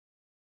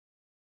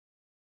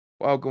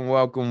Welcome,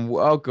 welcome,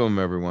 welcome,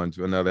 everyone,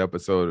 to another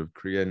episode of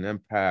Create an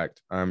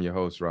Impact. I'm your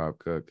host, Rob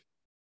Cook.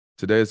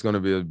 Today is going to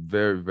be a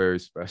very, very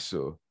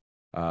special.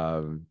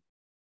 Um,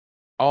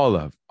 all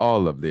of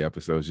the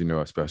episodes,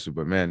 are special,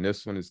 but man,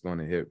 this one is going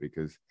to hit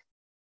because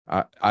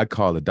I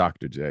call it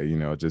Dr. J.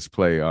 Just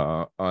play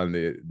on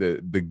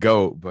the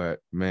GOAT.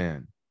 But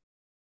man,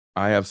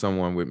 I have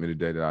someone with me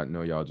today that I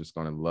know y'all just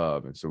going to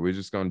love, and so we're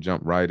just going to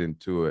jump right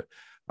into it.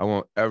 I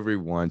want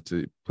everyone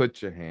to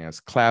put your hands,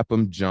 clap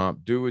them,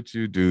 jump, do what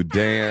you do,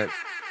 dance.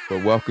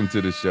 But welcome to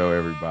the show,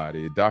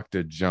 everybody.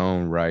 Dr.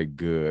 Joan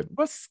Wright-Good.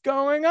 What's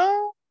going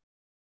on?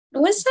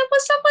 What's up?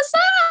 What's up? What's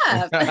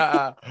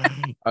up?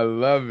 I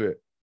love it.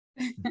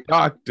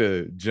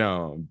 Dr.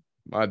 Joan,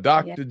 my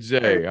Dr.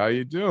 J, how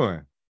you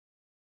doing?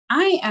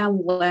 I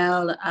am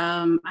well.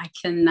 I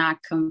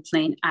cannot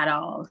complain at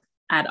all.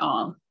 At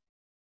all.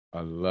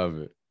 I love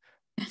it.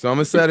 So I'm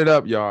gonna set it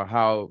up, y'all,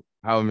 how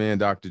me and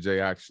Dr. J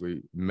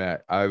actually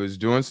met. I was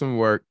doing some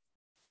work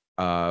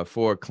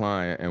for a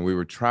client, and we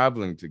were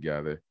traveling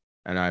together,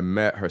 and I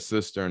met her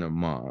sister and her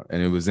mom,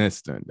 and it was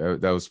instant.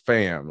 That was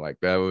fam.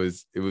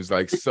 It was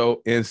like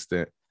so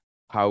instant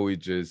how they're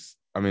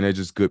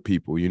just good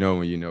people,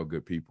 when you know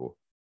good people.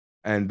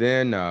 And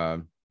then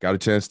got a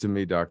chance to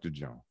meet Dr.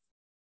 Joan.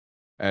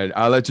 And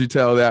I'll let you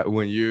tell that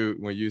when you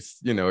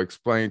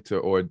explain to,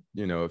 or,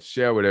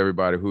 share with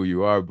everybody who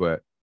you are.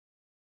 But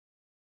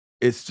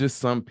it's just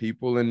some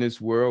people in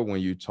this world,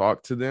 when you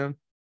talk to them,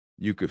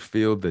 you could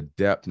feel the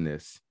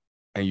depthness,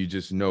 and you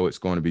just know it's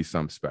going to be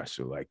something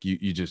special. Like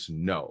you just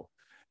know.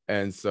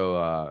 And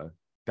so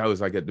that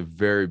was like at the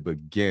very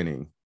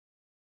beginning.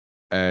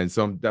 And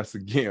so that's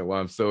again why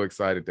I'm so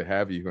excited to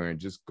have you here and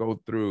just go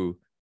through,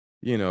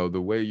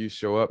 the way you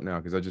show up now,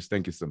 because I just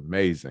think it's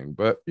amazing.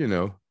 But,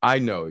 I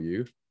know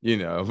you,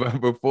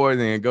 but before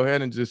then, go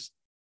ahead and just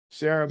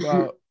share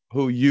about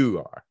who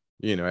you are,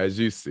 as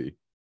you see.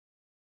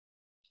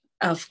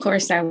 Of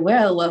course, I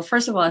will. Well,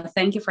 first of all,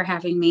 thank you for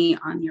having me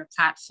on your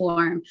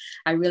platform.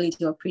 I really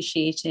do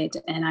appreciate it.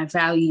 And I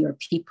value your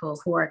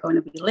people who are going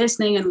to be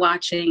listening and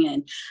watching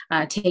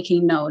and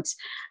taking notes.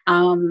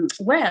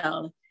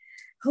 Well,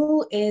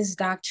 who is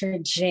Dr.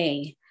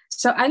 J?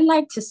 So I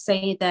like to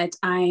say that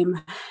I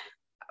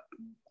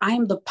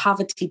am the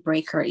poverty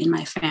breaker in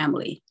my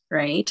family,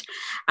 right?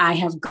 I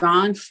have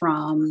gone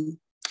from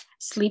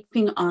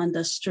sleeping on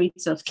the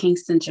streets of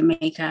Kingston,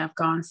 Jamaica. I've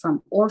gone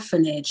from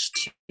orphanage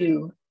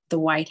to the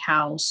White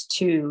House,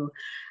 to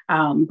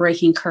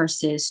breaking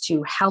curses,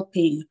 to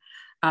helping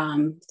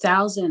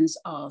thousands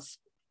of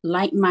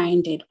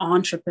like-minded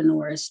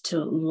entrepreneurs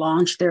to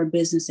launch their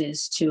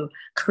businesses, to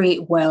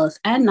create wealth,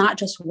 and not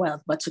just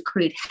wealth, but to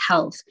create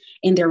health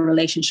in their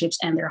relationships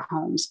and their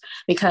homes,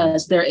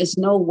 because there is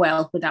no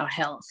wealth without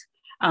health.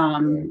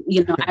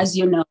 As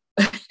you know,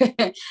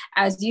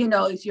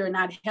 if you're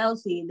not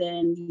healthy,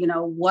 then,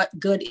 what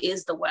good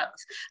is the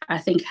wealth? I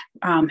think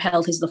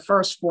health is the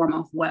first form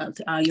of wealth.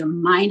 Your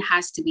mind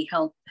has to be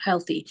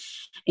healthy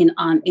in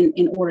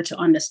order to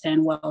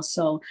understand wealth.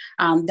 So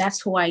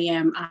that's who I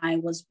am. I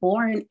was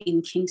born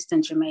in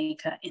Kingston,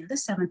 Jamaica in the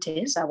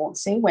 70s. I won't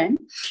say when.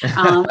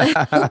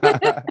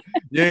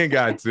 You ain't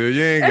got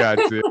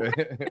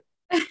to.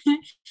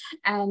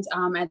 And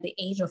at the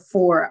age of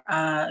 4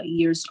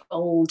 years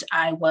old,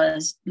 I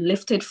was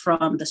lifted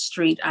from the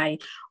street. I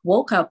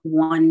woke up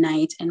one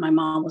night and my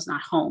mom was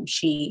not home.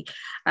 She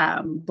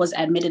was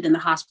admitted in the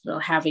hospital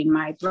having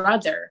my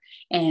brother.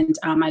 And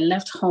I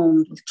left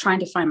home trying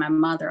to find my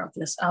mother.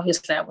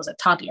 Obviously, I was a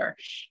toddler.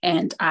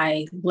 And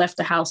I left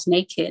the house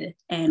naked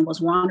and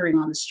was wandering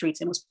on the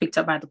streets and was picked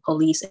up by the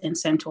police and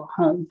sent to a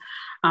home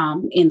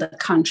in the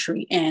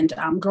country. And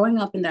growing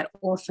up in that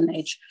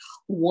orphanage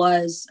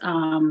was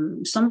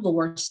some of the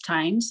worst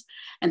times.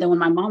 And then when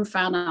my mom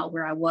found out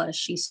where I was,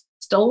 she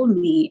stole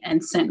me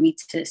and sent me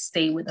to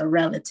stay with a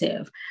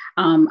relative.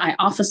 I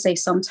often say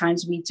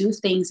sometimes we do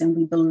things and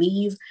we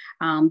believe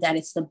that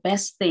it's the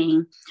best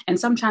thing, and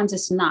sometimes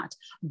it's not.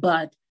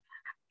 But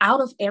out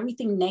of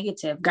everything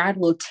negative, God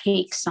will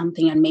take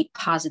something and make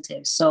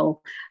positive. So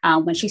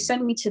when she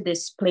sent me to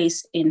this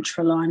place in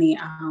Trelawney,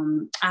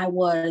 I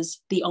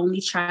was the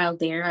only child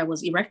there. I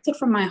was erected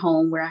from my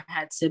home where I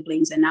had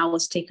siblings, and I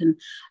was taken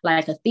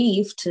like a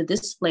thief to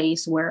this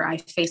place where I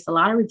faced a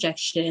lot of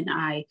rejection.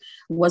 I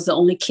was the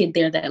only kid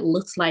there that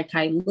looked like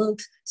I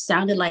looked,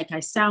 sounded like I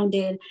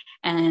sounded,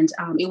 and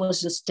it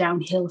was just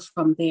downhill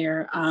from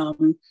there.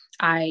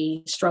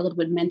 I struggled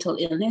with mental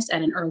illness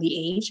at an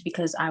early age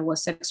because I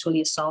was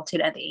sexually assaulted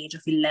at the age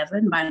of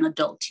 11 by an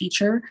adult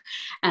teacher.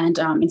 And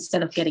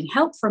instead of getting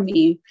help from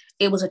me,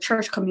 it was a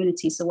church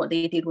community. So what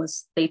they did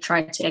was they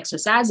tried to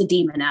exorcise a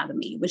demon out of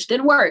me, which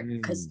didn't work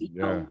because,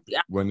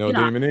 when no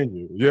demon in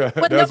you. Yeah,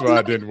 that's why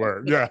it didn't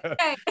work. Yeah.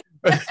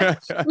 I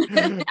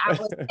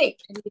was sick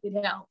and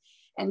needed help.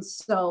 And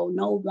so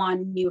no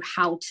one knew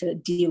how to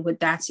deal with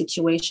that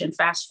situation.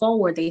 Fast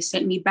forward, they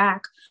sent me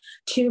back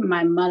to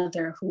my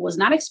mother, who was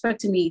not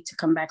expecting me to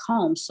come back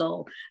home.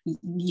 So,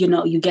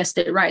 you guessed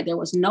it right. There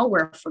was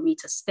nowhere for me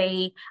to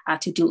stay,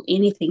 to do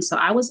anything. So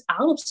I was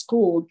out of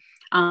school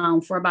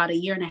for about a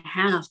year and a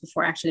half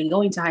before actually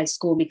going to high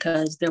school,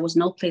 because there was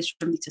no place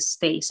for me to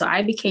stay. So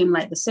I became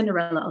like the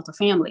Cinderella of the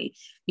family.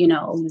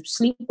 You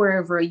sleep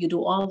wherever, you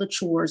do all the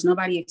chores.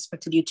 Nobody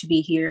expected you to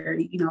be here.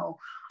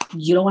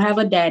 You don't have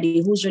a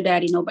daddy. Who's your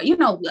daddy? Nobody,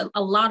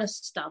 a lot of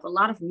stuff, a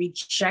lot of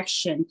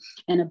rejection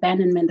and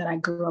abandonment that I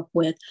grew up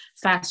with.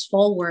 Fast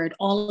forward,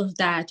 all of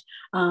that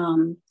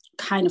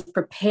kind of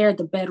prepared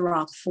the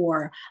bedrock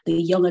for the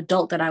young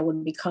adult that I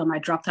would become. I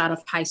dropped out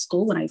of high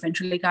school. When I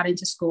eventually got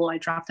into school, I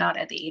dropped out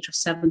at the age of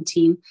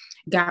 17,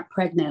 got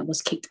pregnant,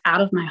 was kicked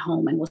out of my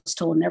home, and was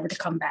told never to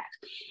come back.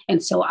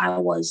 And so I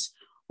was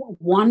a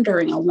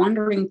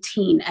wandering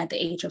teen at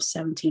the age of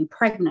 17,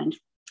 pregnant,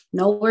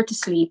 nowhere to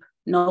sleep,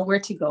 nowhere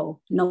to go,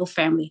 no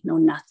family, no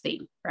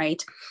nothing,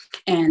 right?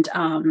 And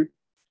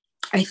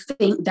I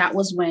think that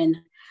was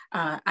when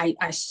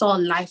I saw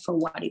life for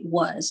what it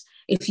was.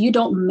 If you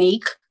don't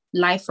make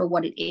life for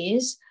what it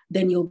is,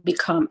 then you'll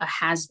become a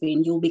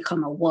has-been, you'll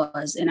become a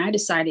was. And I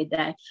decided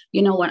that,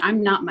 you know what,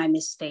 I'm not my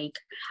mistake.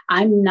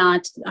 I'm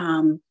not,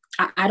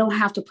 I don't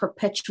have to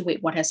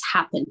perpetuate what has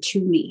happened to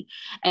me.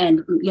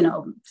 And,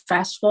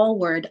 fast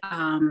forward,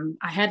 I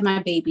had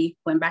my baby,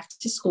 went back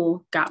to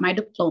school, got my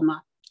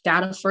diploma,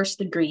 got a first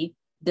degree,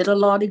 did a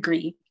law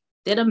degree,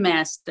 did a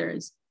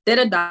master's, did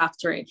a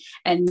doctorate,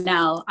 and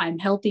now I'm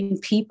helping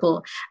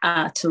people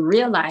to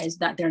realize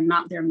that they're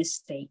not their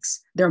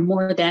mistakes. They're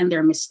more than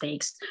their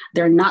mistakes.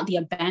 They're not the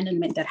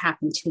abandonment that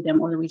happened to them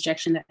or the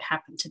rejection that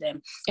happened to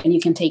them. And you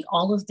can take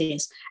all of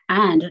this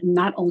and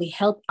not only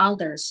help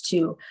others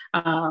to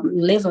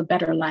live a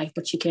better life,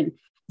 but you can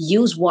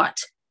use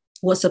what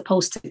was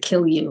supposed to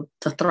kill you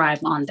to thrive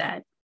on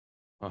that.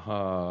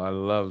 I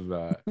love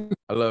that.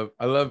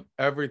 I love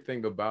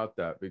everything about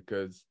that,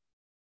 because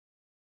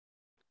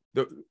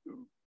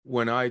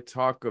when I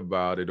talk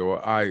about it,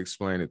 or I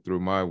explain it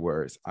through my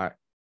words, I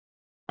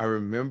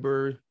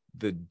remember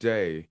the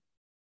day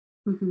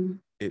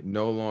it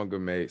no longer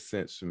made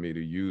sense for me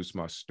to use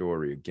my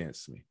story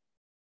against me.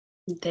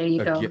 There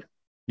you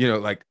go.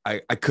 Like I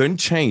couldn't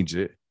change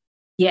it.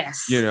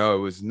 Yes. It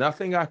was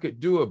nothing I could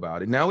do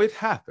about it. Now it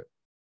happened.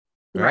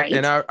 Right.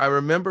 And I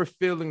remember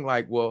feeling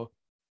like, well,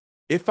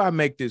 if I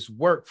make this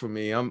work for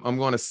me, I'm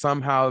going to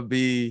somehow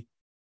be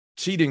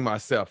cheating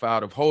myself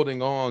out of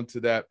holding on to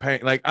that pain.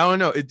 Like, I don't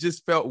know. It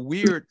just felt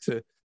weird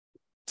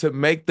to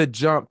make the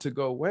jump to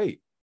go,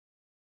 wait,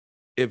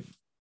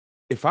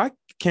 if I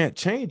can't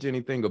change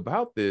anything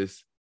about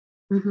this,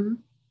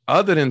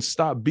 other than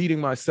stop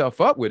beating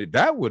myself up with it,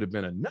 that would have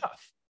been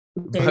enough.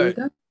 There you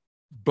go.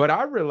 But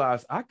I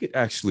realized I could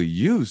actually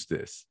use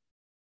this.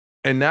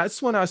 And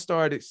that's when I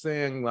started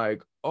saying,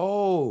 like,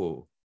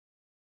 oh,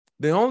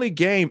 the only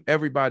game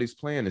everybody's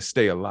playing is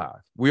stay alive.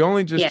 We're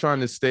only just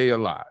trying to stay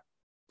alive.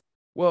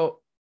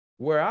 Well,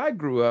 where I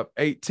grew up,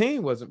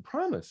 18 wasn't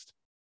promised.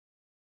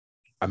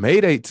 I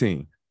made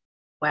 18.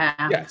 Wow.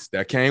 Yes,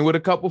 that came with a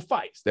couple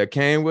fights. That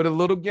came with a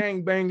little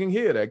gang banging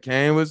here. That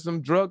came with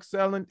some drug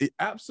selling.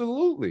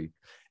 Absolutely.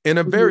 In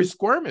a very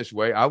squirmish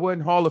way. I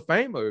wasn't Hall of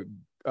Fame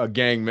a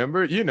gang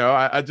member.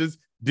 I just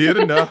did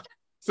enough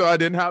so I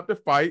didn't have to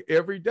fight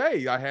every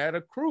day. I had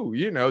a crew,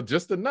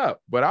 just enough.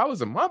 But I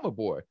was a mama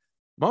boy.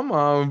 My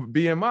mom would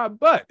be in my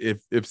butt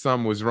if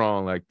something was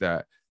wrong like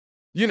that.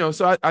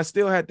 So I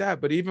still had that.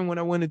 But even when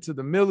I went into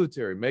the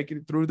military, making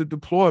it through the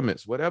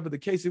deployments, whatever the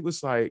case, it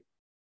was like,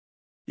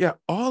 yeah,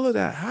 all of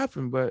that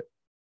happened. But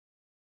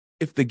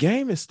if the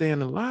game is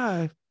staying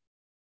alive,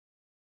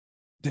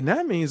 then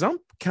that means I'm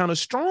kind of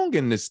strong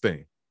in this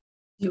thing.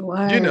 You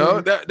are.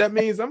 That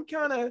means I'm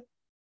kind of,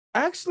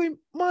 actually,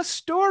 my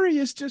story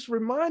is just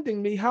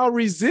reminding me how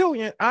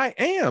resilient I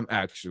am,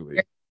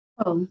 actually.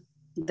 Oh,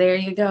 there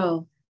you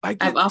go.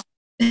 I've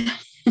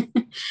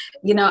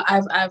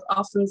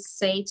often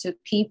say to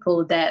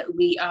people that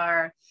we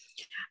are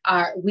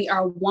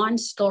one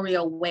story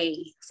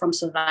away from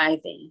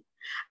surviving.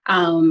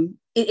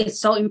 It's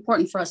so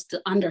important for us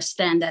to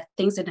understand that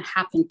things didn't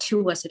happen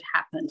to us, it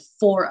happened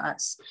for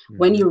us.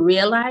 When you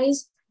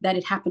realize that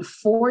it happened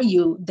for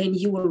you, then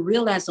you will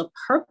realize the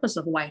purpose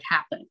of why it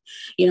happened.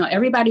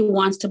 Everybody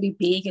wants to be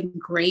big and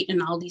great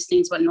and all these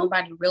things, but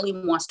nobody really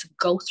wants to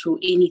go through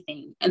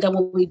anything. And then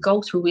when we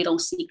go through, we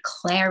don't see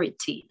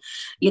clarity.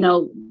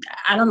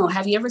 I don't know.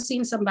 Have you ever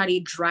seen somebody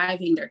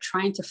driving? They're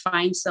trying to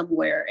find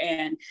somewhere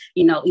and,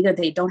 either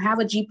they don't have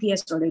a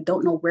GPS or they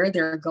don't know where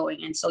they're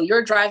going. And so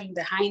you're driving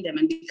behind them.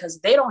 And because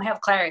they don't have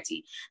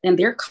clarity, then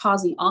they're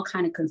causing all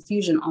kind of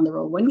confusion on the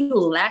road. When you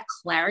lack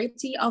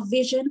clarity of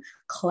vision,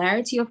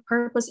 clarity of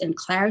purpose, and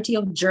clarity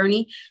of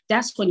journey,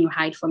 that's when you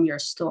hide from your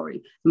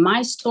story.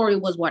 My story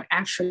was what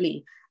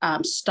actually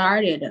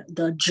started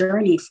the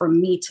journey for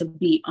me to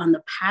be on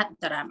the path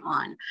that I'm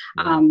on.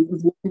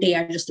 One day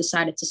I just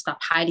decided to stop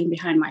hiding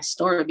behind my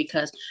story,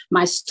 because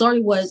my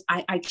story was,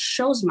 I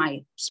chose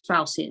my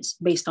spouses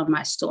based on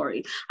my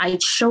story. I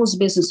chose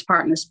business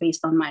partners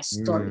based on my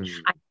story.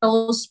 I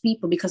chose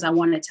people because I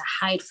wanted to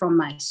hide from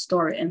my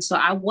story. And so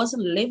I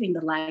wasn't living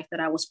the life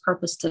that I was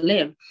purposed to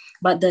live.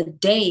 But the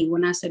day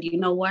when I said, you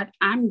know what,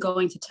 I'm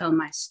going to tell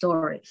my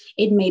story,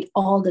 it made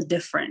all the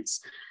difference.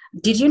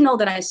 Did you know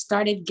that I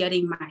started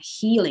getting my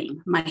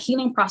healing? My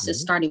healing process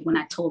Mhm. started when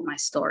I told my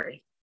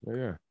story.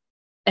 Yeah.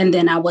 And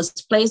then I was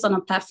placed on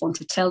a platform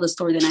to tell the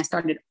story. Then I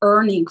started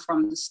earning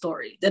from the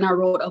story. Then I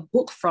wrote a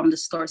book from the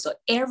story. So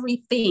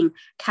everything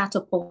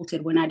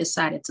catapulted when I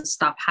decided to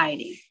stop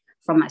hiding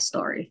from my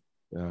story.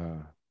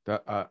 Yeah.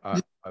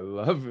 I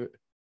love it.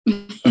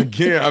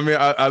 Again, I mean,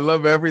 I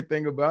love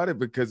everything about it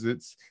because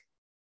it's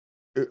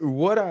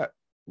what I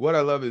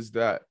love is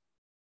that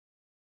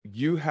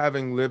you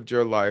having lived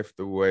your life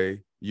the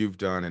way you've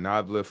done, and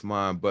I've lived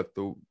mine, but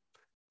the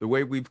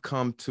way we've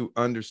come to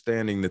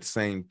understanding the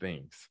same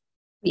things.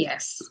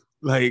 Yes.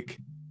 Like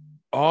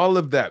all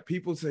of that.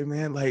 People say,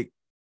 man, like,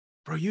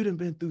 bro, you done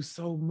been through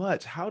so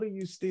much. How do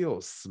you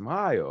still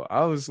smile?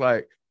 I was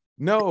like,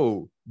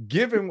 no,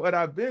 given what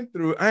I've been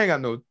through, I ain't got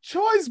no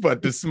choice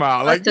but to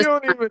smile. Like you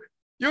don't even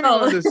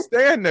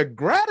understand the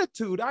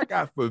gratitude I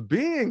got for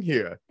being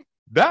here.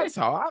 That's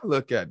how I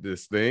look at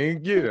this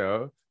thing, you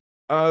know.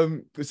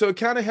 So it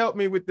kind of helped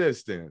me with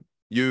this then.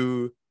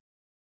 You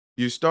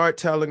start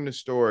telling the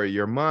story,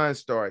 your mind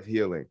starts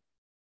healing.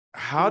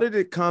 How did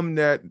it come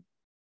that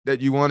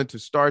you wanted to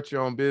start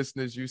your own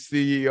business? You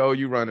CEO,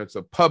 you run a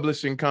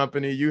publishing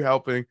company, you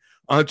helping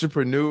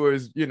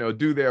entrepreneurs, you know,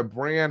 do their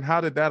brand. How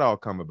did that all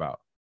come about?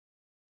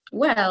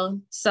 Well,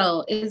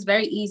 so it's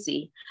very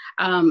easy.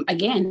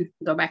 Again,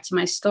 go back to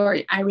my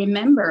story. I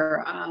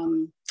remember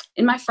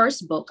in my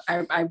first book,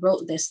 I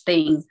wrote this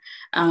thing.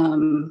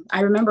 I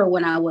remember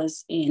when I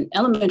was in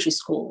elementary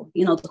school,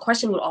 you know, the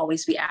question would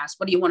always be asked,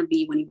 what do you want to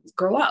be when you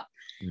grow up?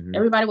 Mm-hmm.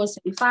 Everybody was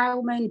saying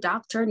fireman,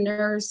 doctor,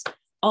 nurse,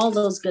 all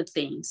those good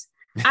things.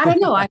 I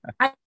don't know. I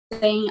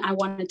saying I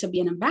wanted to be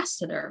an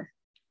ambassador.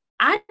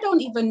 I don't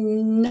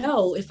even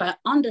know if I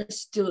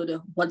understood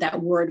what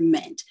that word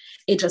meant.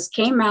 It just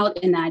came out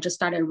and I just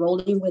started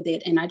rolling with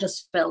it. And I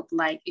just felt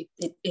like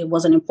it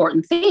was an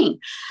important thing.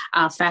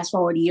 Fast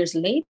forward years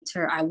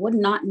later, I would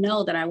not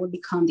know that I would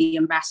become the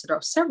ambassador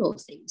of several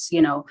things,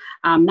 you know,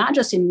 not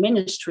just in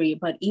ministry,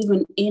 but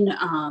even in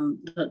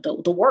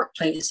the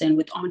workplace and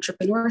with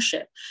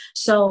entrepreneurship.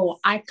 So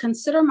I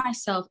consider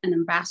myself an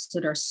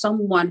ambassador,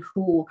 someone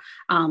who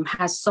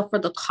has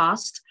suffered the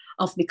cost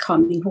of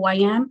becoming who I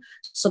am,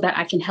 so that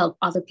I can help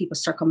other people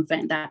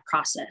circumvent that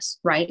process,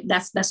 right?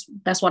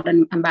 That's what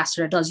an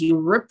ambassador does. You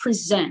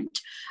represent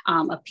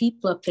a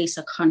people, a place,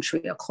 a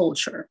country, a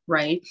culture,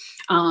 right?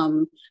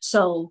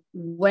 So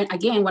when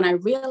I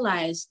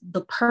realized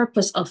the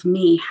purpose of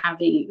me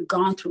having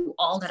gone through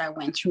all that I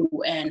went through,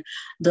 and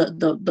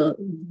the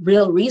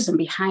real reason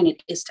behind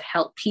it is to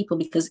help people,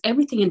 because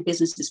everything in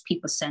business is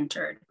people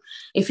centered.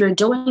 If you're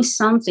doing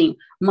something,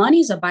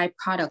 money is a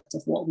byproduct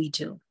of what we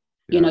do.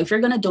 You know, if you're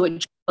going to do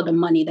it for the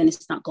money, then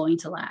it's not going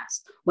to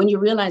last. When you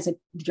realize that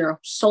your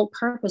sole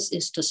purpose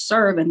is to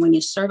serve, and when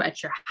you serve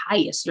at your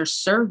highest, you're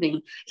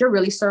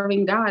really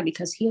serving God,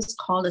 because He has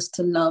called us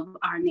to love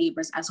our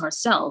neighbors as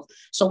ourselves.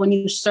 So when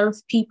you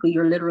serve people,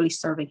 you're literally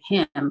serving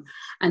Him.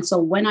 And so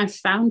when I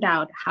found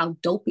out how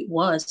dope it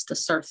was to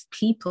serve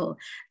people,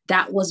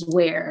 that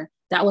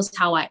was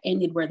how I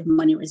ended where the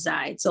money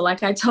resides. So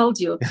like I told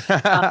you,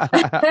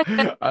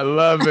 I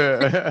love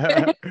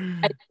it.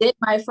 I did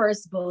my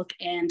first book,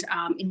 and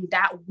in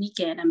that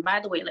weekend, and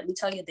by the way, let me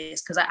tell you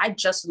this, because I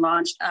just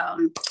launched a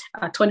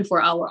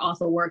 24-hour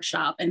author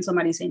workshop, and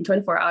somebody's saying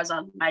 24 hours.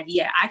 I'm like,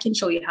 yeah, I can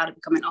show you how to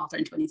become an author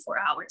in 24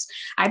 hours.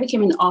 I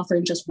became an author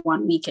in just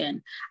one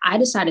weekend. I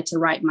decided to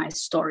write my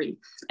story.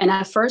 And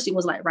at first it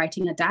was like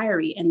writing a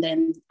diary. And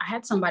then I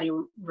had somebody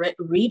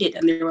read it,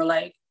 and they were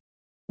like,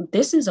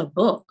 this is a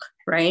book,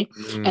 right?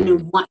 And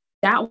in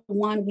that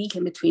one week,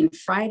 in between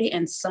Friday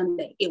and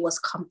Sunday, it was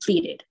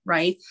completed,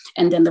 right?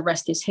 And then the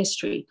rest is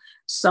history.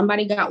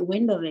 Somebody got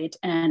wind of it,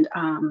 and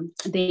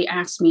they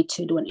asked me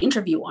to do an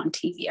interview on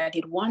TV. I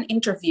did one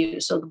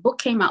interview. So the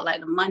book came out like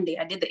the Monday.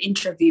 I did the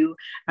interview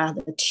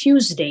the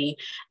Tuesday,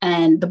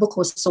 and the book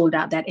was sold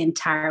out that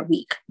entire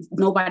week.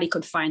 Nobody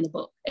could find the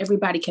book.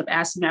 Everybody kept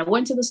asking me. I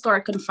went to the store,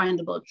 I couldn't find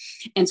the book.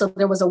 And so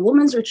there was a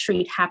women's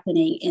retreat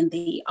happening in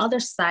the other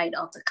side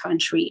of the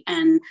country.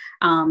 And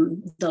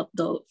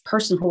the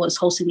person who was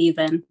hosting the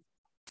event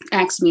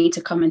asked me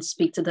to come and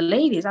speak to the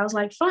ladies. I was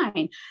like,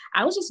 fine.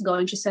 I was just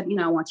going. She said,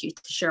 I want you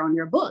to share on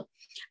your book.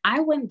 I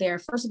went there.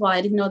 First of all,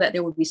 I didn't know that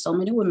there would be so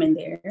many women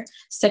there.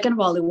 Second of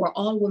all, they were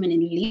all women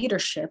in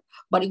leadership,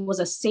 but it was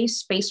a safe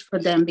space for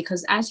them,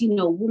 because as you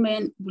know,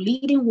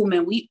 leading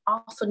women, we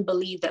often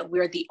believe that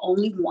we're the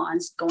only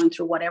ones going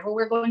through whatever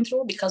we're going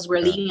through, because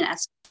we're leading at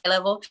a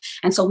level.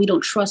 And so we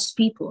don't trust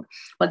people.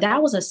 But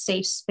that was a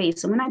safe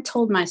space. And when I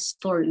told my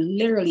story,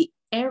 literally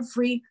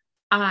every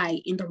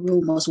eye in the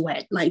room was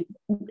wet. Like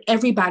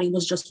everybody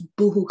was just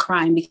boohoo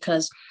crying,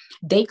 because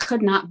they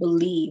could not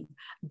believe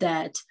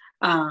that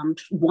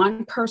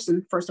one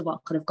person, first of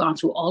all, could have gone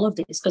through all of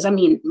this. Because I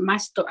mean, my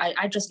story,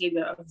 I just gave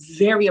you a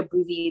very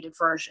abbreviated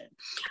version,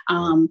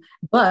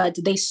 but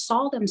they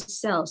saw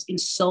themselves in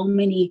so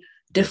many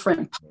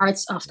different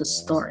parts of the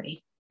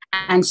story.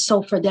 And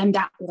so for them,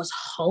 that was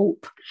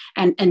hope.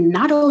 And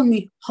not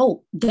only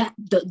hope, that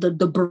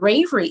the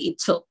bravery it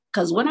took.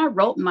 Because when I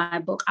wrote my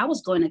book, I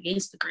was going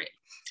against the grain.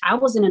 I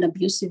was in an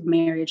abusive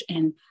marriage,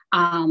 and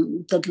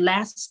the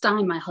last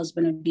time my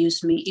husband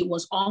abused me, it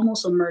was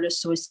almost a murder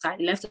suicide.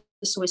 He left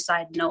a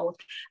suicide note.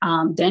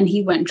 Then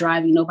he went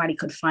driving. Nobody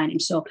could find him.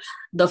 So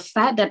the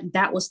fact that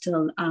that was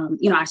still,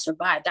 I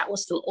survived, that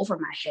was still over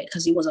my head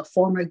because he was a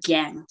former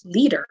gang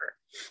leader.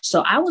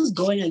 So I was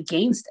going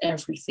against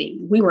everything.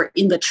 We were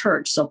in the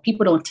church, so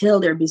people don't tell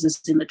their business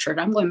in the church.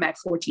 I'm going back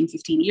 14,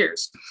 15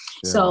 years.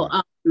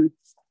 Yeah.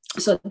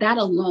 So that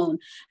alone.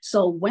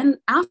 So when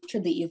after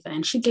the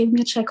event, she gave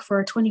me a check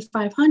for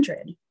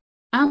 $2,500.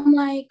 I'm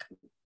like,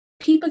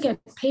 people get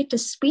paid to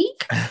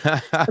speak.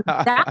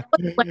 That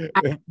was when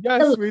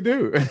yes, we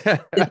do. This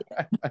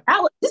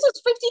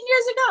was 15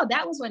 years ago.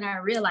 That was when I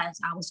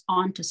realized I was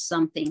onto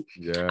something.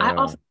 Yeah. I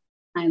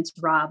oftentimes,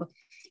 Rob,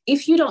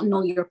 if you don't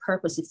know your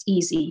purpose, it's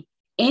easy.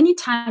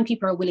 Anytime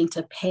people are willing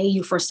to pay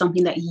you for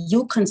something that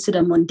you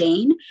consider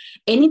mundane,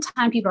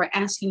 anytime people are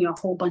asking you a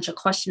whole bunch of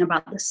questions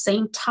about the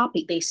same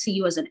topic, they see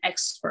you as an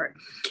expert.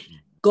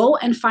 Go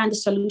and find the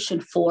solution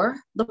for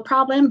the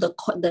problem,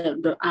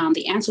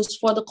 the answers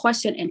for the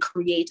question, and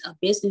create a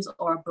business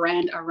or a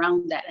brand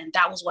around that. And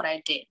that was what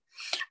I did.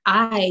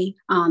 I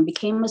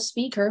became a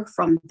speaker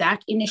from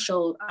that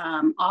initial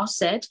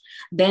offset.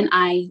 Then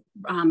I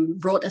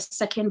wrote a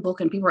second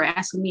book, and people were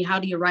asking me, how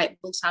do you write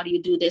books? How do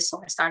you do this?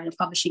 So I started a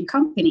publishing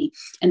company.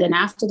 And then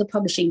after the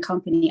publishing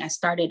company, I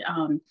started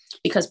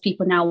because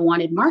people now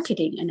wanted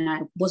marketing, and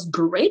I was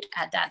great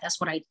at that.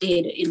 That's what I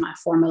did in my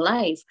former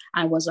life.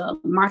 I was a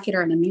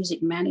marketer and a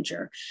music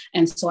manager.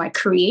 And so I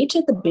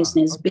created the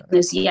business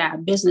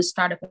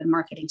startup and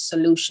marketing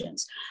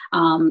solutions.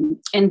 And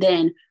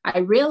then I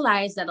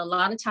realized that a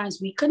lot of times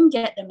we couldn't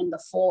get them in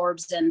the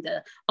Forbes and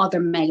the other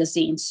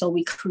magazines. So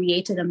we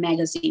created a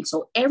magazine.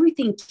 So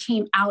everything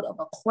came out of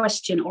a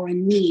question or a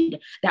need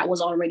that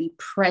was already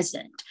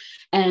present.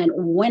 And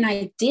when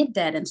I did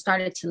that and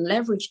started to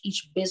leverage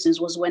each business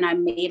was when I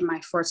made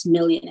my first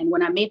million. And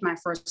when I made my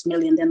first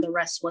million, then the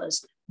rest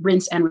was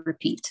rinse and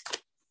repeat.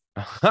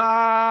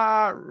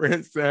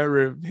 Rinse and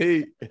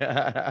repeat.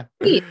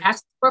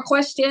 Ask for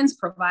questions,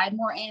 provide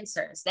more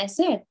answers. That's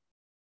it.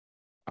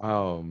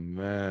 Oh,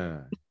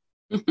 man.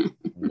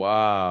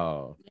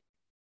 Wow.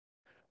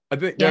 I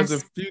think there's a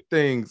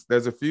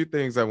few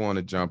things I want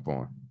to jump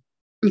on.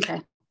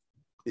 Okay.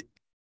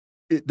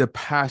 The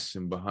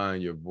passion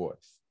behind your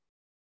voice.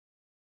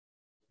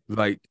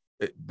 Like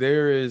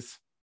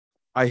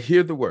I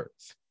hear the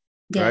words,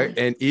 right?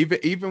 And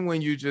even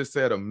when you just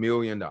said $1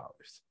 million,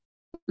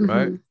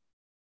 right?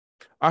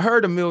 I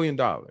heard $1 million.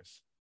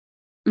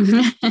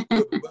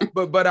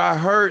 But I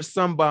heard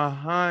some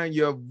behind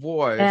your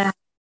voice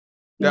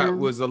that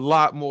was a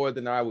lot more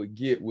than I would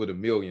get with $1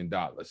 million.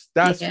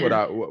 That's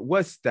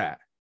what's that?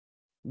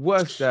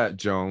 What's that,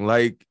 Joan?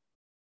 Like,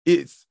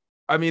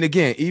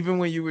 again, even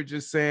when you were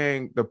just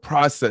saying the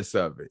process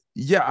of it,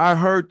 I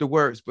heard the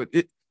words, but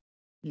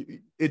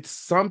it's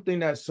something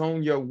that's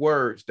on your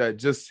words that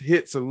just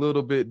hits a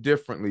little bit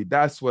differently.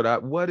 That's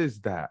what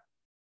is that?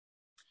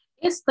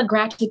 It's the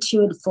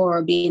gratitude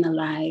for being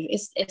alive.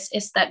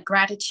 It's that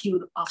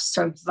gratitude of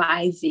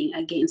surviving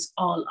against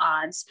all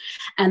odds.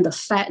 And the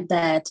fact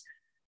that,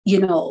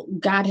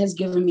 God has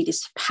given me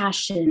this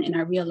passion, and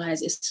I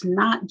realize it's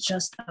not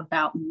just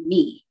about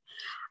me.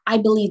 I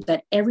believe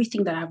that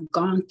everything that I've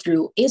gone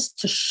through is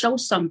to show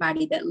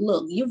somebody that,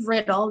 look, you've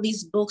read all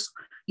these books,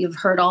 you've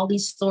heard all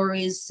these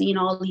stories, seen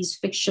all these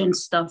fiction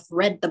stuff,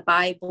 read the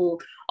Bible,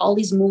 all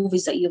these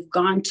movies that you've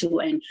gone to,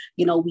 and,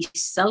 we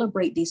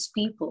celebrate these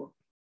people,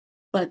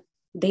 but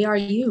they are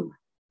you.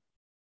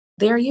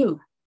 They're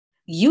you.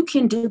 You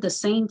can do the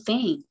same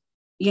thing.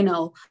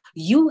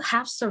 You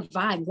have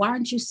survived. Why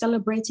aren't you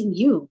celebrating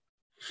you?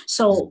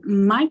 So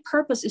my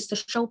purpose is to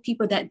show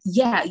people that,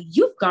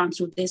 you've gone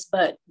through this,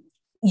 but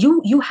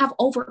you have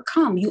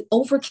overcome. You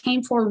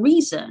overcame for a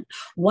reason.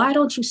 Why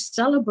don't you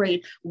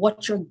celebrate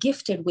what you're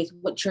gifted with,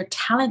 what you're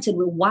talented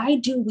with? Why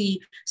do we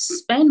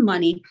spend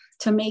money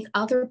to make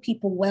other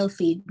people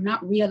wealthy,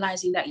 not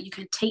realizing that you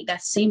can take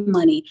that same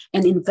money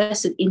and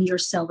invest it in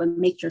yourself and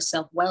make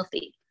yourself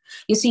wealthy?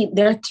 You see,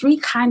 there are three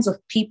kinds of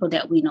people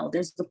that we know.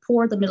 There's the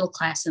poor, the middle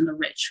class, and the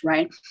rich,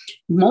 right?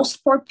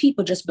 Most poor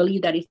people just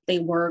believe that if they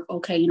work,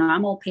 okay,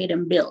 I'm going to pay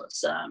them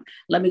bills.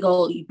 Let me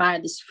go buy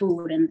this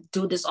food and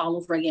do this all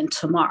over again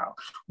tomorrow.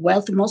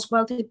 Most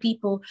wealthy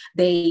people,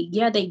 they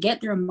get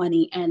their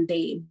money and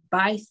they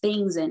buy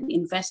things and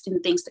invest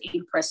in things to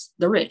impress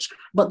the rich.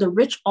 But the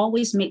rich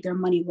always make their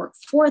money work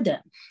for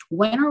them.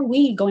 When are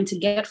we going to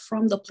get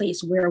from the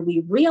place where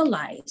we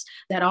realize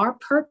that our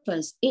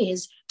purpose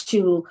is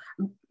to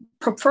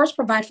first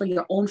provide for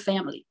your own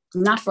family,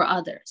 not for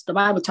others? The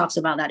Bible talks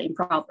about that in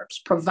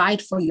Proverbs.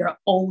 Provide for your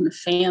own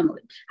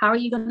family. How are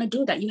you going to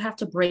do that? You have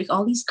to break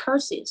all these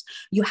curses.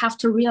 You have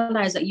to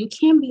realize that you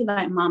can't be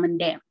like mom and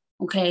dad.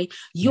 Okay,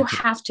 you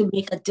have to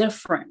make a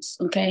difference.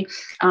 Okay,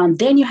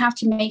 then you have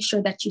to make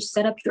sure that you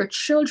set up your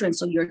children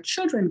so your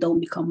children don't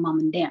become mom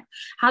and dad.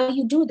 How do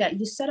you do that?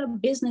 You set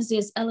up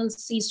businesses,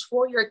 LLCs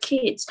for your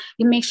kids.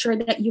 You make sure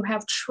that you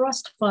have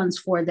trust funds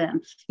for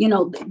them. You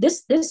know,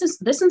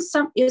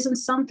 isn't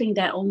something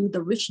that only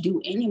the rich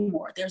do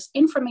anymore. There's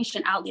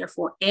information out there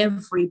for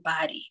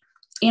everybody.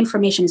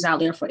 Information is out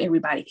there for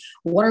everybody.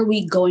 What are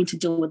we going to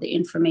do with the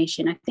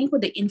information? I think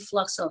with the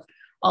influx of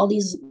all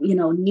these, you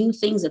know, new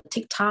things, the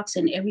TikToks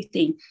and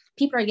everything,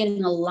 people are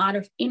getting a lot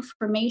of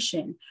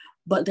information,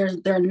 but there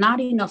are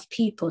not enough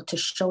people to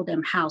show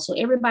them how. So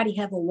everybody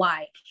have a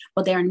why,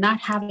 but they are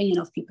not having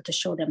enough people to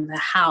show them the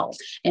how.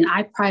 And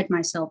I pride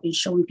myself in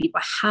showing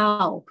people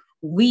how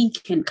we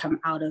can come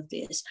out of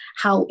this,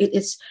 how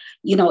it's,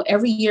 you know,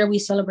 every year we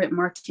celebrate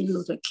Martin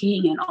Luther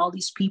King and all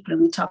these people,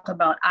 and we talk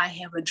about, I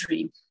have a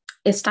dream.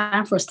 It's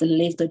time for us to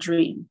live the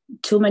dream.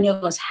 Too many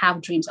of us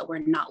have dreams that we're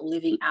not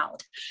living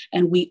out,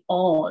 and we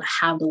all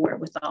have the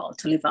wherewithal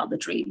to live out the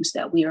dreams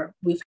that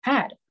we've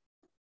had.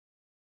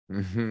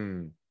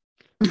 Mm-hmm.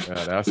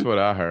 Yeah, that's what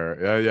I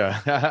heard.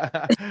 Yeah.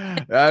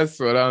 That's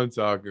what I'm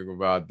talking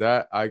about.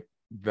 That I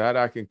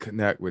can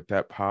connect with,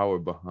 that power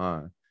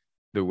behind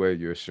the way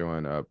you're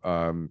showing up.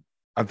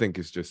 I think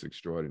it's just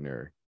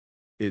extraordinary.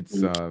 It's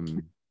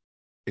going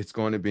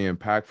to be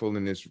impactful,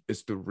 and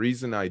it's the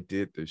reason I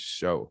did this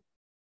show.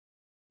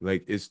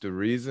 Like, it's the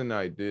reason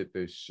I did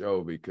this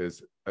show,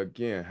 because,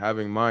 again,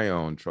 having my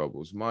own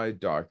troubles, my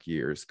dark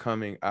years,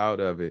 coming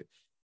out of it.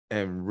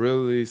 And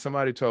really,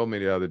 somebody told me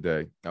the other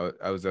day,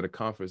 I was at a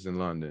conference in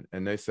London,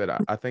 and they said,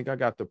 I think I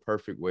got the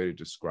perfect way to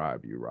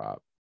describe you, Rob.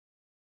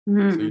 So,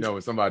 you know,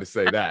 when somebody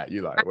say that,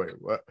 you're like, wait,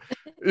 what?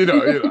 You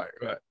know, you're like,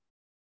 what?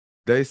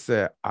 They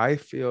said, I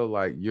feel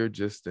like you're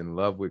just in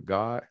love with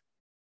God,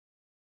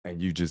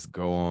 and you just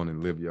go on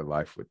and live your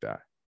life with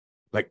that.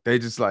 Like, they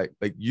just like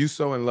you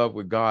so in love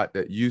with God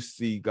that you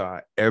see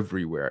God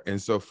everywhere.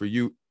 And so for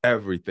you,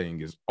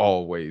 everything is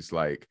always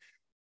like,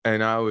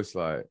 and I was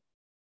like,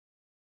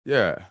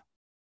 yeah,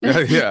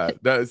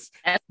 that's,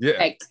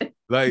 yeah.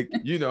 Like,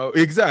 you know,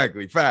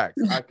 exactly.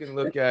 Facts. I can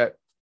look at,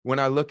 when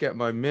I look at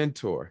my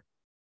mentor,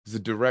 it's a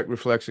direct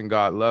reflection.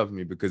 God loved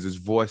me because his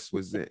voice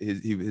was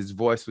his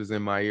voice was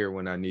in my ear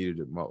when I needed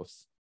it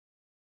most.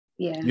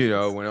 Yeah. You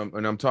know,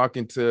 when I'm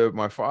talking to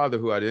my father,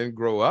 who I didn't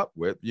grow up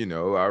with, you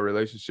know, our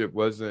relationship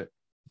wasn't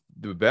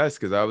the best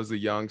because I was a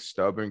young,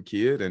 stubborn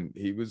kid, and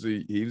he was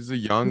a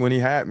young when he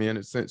had me, in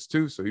a sense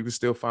too. So he was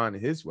still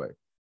finding his way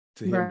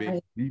to him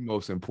being the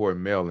most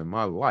important male in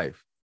my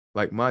life.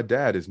 Like, my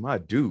dad is my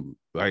dude.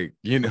 Like,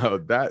 you know,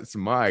 that's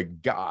my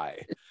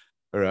guy.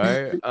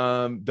 Right.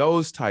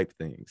 Those type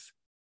things.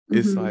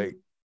 It's like,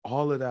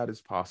 all of that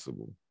is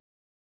possible,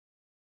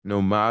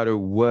 no matter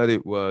what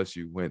it was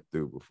you went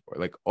through before.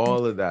 Like,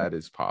 all of that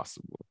is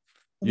possible,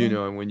 you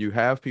know. And when you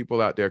have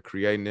people out there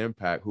creating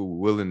impact who are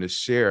willing to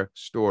share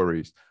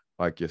stories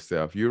like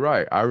yourself, you're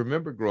right. I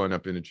remember growing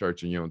up in the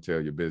church, and you don't tell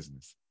your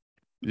business,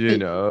 you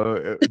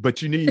know,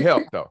 but you need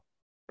help though,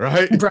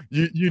 right?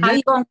 You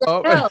need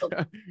help.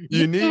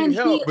 You need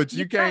help, but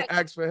you can't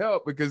ask for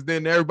help, because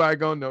then everybody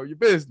gonna know your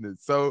business.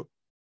 So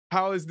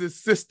how is this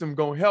system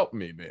gonna help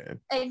me, man?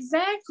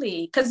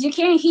 Exactly, because you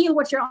can't heal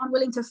what you're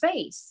unwilling to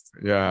face.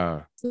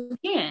 Yeah, you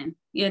can,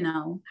 you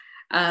know.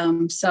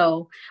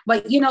 So,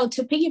 but you know,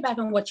 to piggyback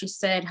on what you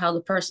said, how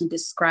the person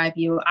described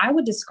you, I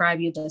would describe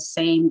you the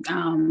same.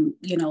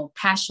 You know,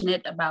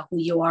 passionate about who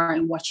you are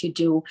and what you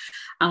do.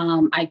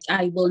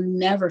 I will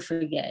never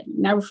forget.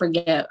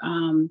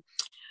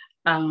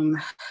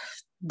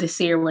 This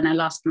year when I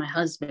lost my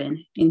husband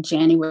in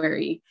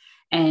January,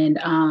 and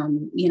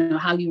you know,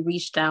 how you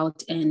reached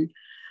out and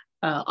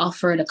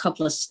offered a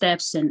couple of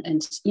steps,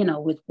 and you know,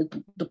 with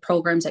the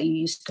programs that you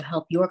used to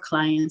help your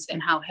clients,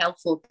 and how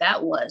helpful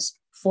that was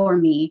for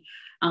me.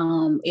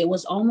 It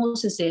was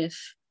almost as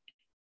if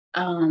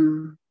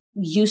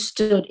you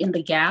stood in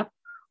the gap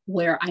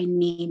where I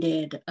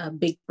needed a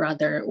big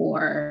brother,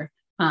 or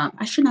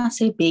I should not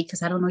say big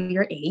because I don't know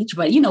your age,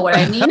 but you know what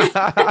I mean.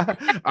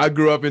 I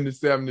grew up in the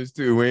 70s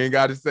too. We ain't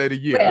got to say the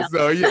year. Well.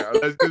 So yeah,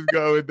 let's just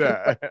go with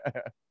that.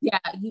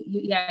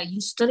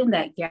 You stood in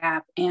that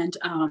gap. And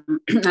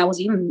I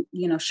was even,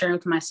 you know, sharing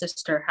with my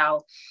sister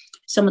how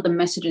some of the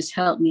messages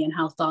helped me and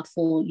how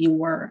thoughtful you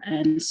were.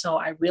 And so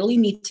I really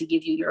need to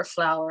give you your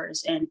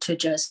flowers, and to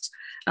just,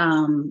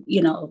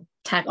 you know,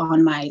 tack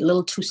on my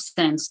little 2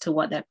 cents to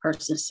what that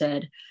person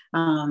said.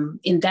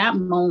 In that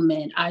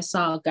moment, I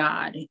saw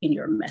God in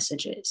your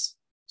messages.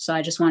 So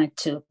I just wanted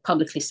to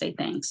publicly say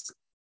thanks.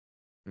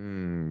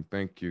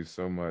 Thank you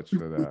so much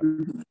for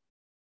that.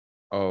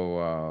 Oh,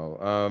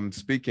 wow.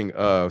 Speaking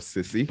of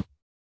Sissy,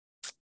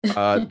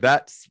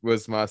 that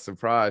was my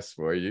surprise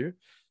for you.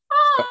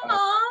 So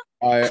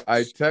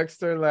I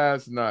texted her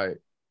last night,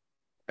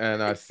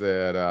 and I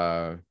said,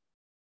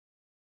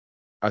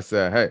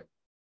 hey,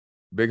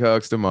 big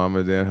hugs to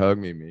mama, then hug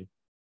me.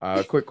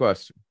 Quick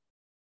question.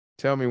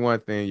 Tell me one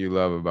thing you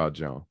love about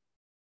Joan.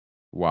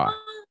 Why?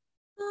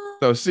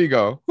 So she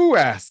go, who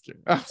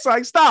asking? I was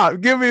like, stop,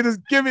 give me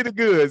the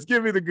goods,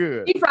 give me the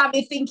goods. You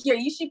probably think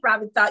she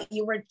probably thought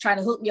you were trying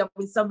to hook me up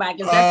with somebody,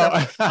 because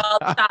that's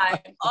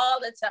all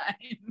the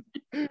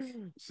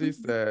time. She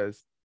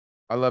says,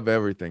 I love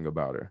everything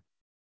about her.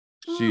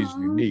 She's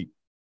Aww. unique,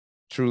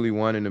 truly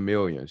one in a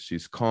million.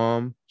 She's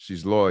calm,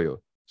 she's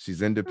loyal,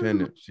 she's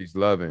independent, she's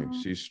loving,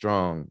 she's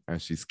strong,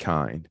 and she's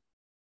kind.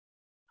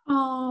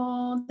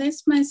 Oh,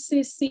 that's my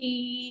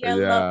sissy. I love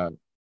Yeah.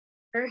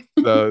 her.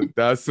 So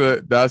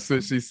that's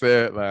what she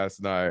said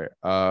last night.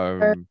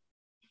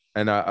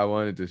 And I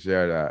wanted to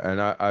share that.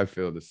 And I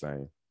feel the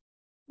same.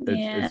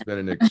 It's been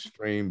an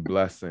extreme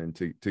blessing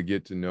to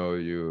get to know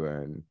you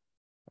and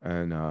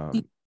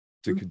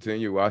to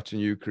continue watching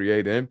you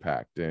create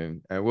impact.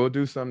 And we'll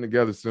do something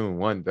together soon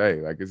one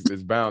day. Like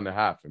it's bound to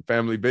happen.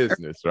 Family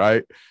business,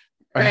 right?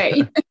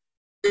 Right.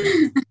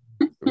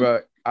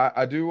 But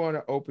I do want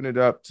to open it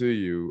up to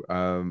you.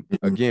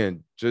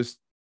 Again, just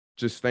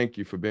thank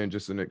you for being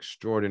just an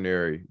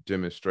extraordinary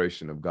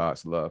demonstration of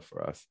God's love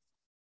for us,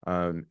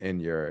 and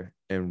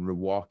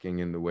walking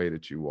in the way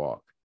that you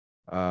walk.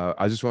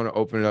 I just want to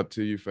open it up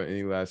to you for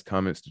any last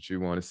comments that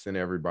you want to send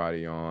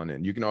everybody on,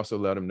 and you can also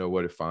let them know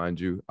where to find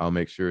you. I'll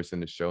make sure it's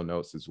in the show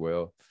notes as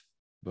well.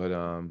 But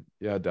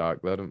yeah, Doc,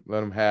 let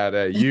them have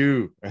that.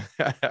 You.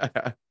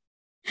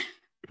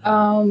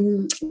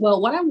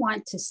 Well, what I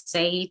want to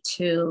say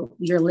to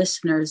your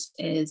listeners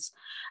is,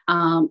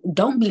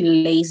 don't be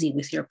lazy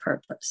with your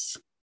purpose.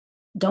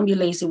 Don't be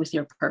lazy with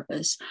your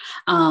purpose.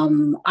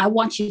 I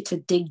want you to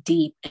dig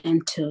deep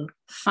and to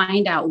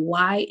find out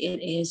why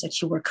it is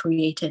that you were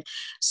created.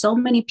 So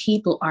many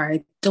people are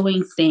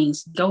doing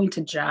things, going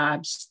to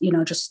jobs,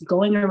 just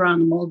going around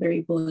the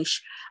mulberry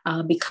bush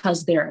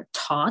because they're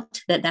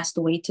taught that that's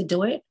the way to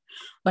do it.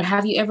 But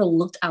have you ever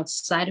looked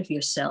outside of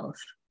yourself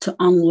to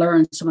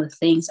unlearn some of the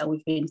things that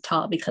we've been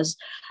taught? Because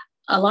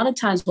a lot of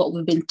times what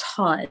we've been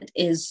taught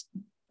is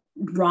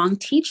wrong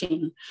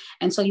teaching.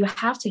 And so you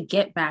have to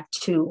get back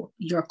to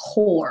your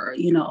core,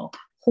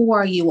 who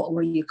are you? What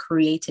were you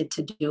created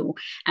to do?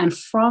 And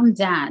from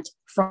that,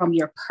 from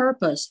your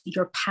purpose,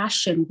 your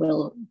passion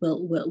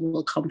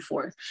will come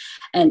forth.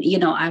 And,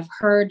 I've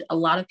heard a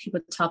lot of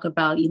people talk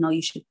about,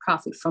 you should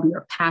profit from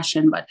your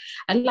passion, but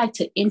I'd like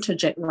to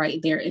interject right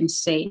there and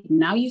say,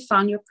 now you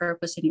found your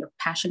purpose and your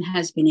passion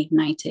has been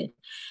ignited.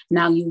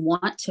 Now you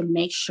want to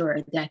make sure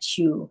that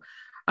you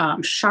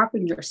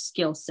sharpen your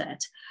skill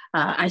set.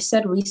 I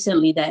said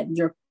recently that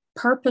your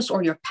purpose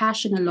or your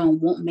passion alone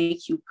won't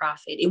make you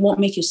profit. It won't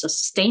make you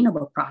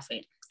sustainable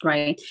profit,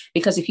 right?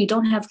 Because if you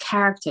don't have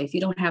character, if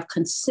you don't have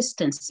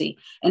consistency,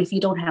 and if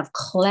you don't have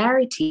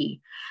clarity,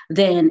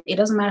 then it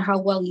doesn't matter how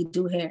well you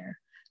do hair.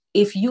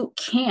 If you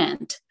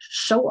can't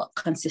show up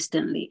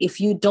consistently, if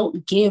you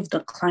don't give the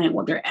client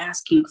what they're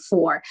asking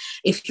for,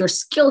 if your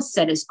skill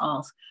set is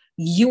off,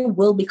 you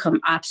will become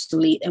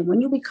obsolete. And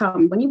when you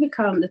become,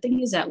 the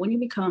thing is that when you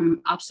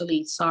become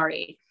obsolete,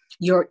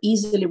 you're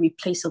easily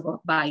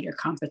replaceable by your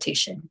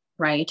competition,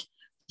 right?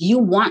 You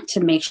want to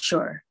make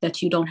sure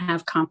that you don't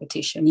have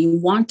competition. You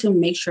want to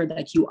make sure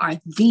that you are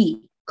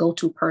the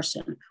go-to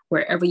person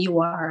wherever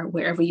you are,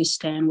 wherever you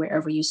stand,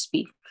 wherever you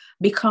speak.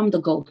 Become the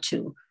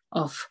go-to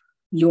of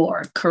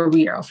your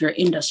career, of your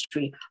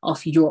industry,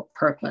 of your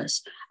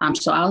purpose.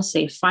 So I'll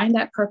say, find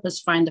that purpose,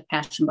 find the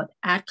passion, but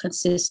add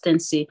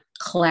consistency,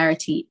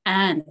 clarity,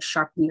 and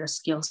sharpen your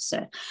skill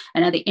set.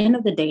 And at the end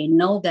of the day,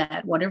 know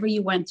that whatever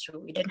you went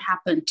through, it didn't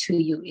happen to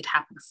you, it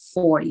happened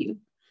for you.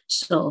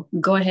 So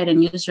go ahead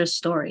and use your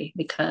story,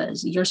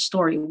 because your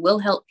story will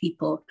help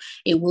people.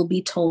 It will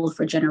be told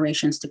for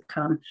generations to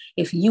come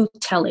if you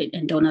tell it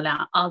and don't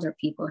allow other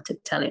people to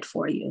tell it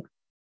for you.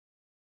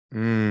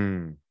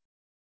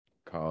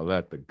 Call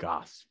that the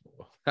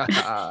gospel.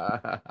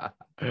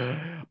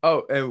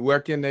 Oh, and where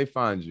can they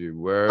find you?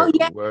 Where?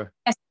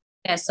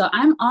 Yes, so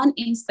I'm on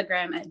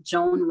Instagram at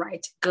Joan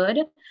Wright-Good.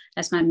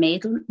 That's my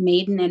maiden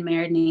and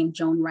married name,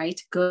 Joan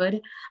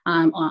Wright-Good.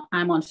 I'm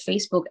on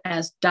Facebook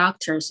as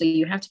Doctor, so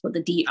you have to put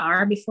the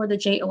DR before the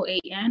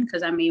JOAN,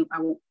 because I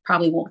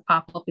probably won't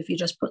pop up if you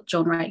just put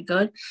Joan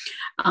Wright-Good.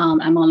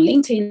 I'm on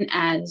LinkedIn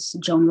as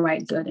Joan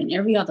Wright-Good, and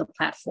every other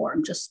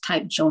platform, just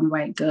type Joan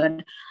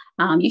Wright-Good.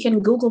 You can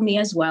Google me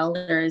as well.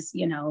 There's,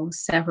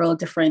 several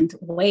different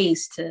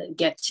ways to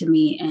get to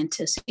me and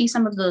to see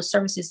some of the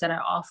services that I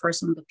offer,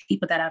 some of the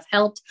people that I've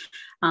helped,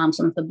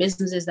 some of the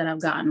businesses that I've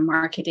gotten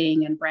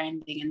marketing and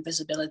branding and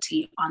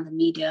visibility on the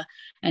media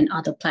and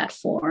other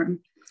platform.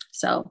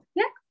 So,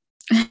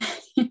 yeah.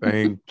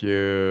 Thank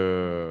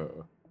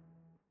you.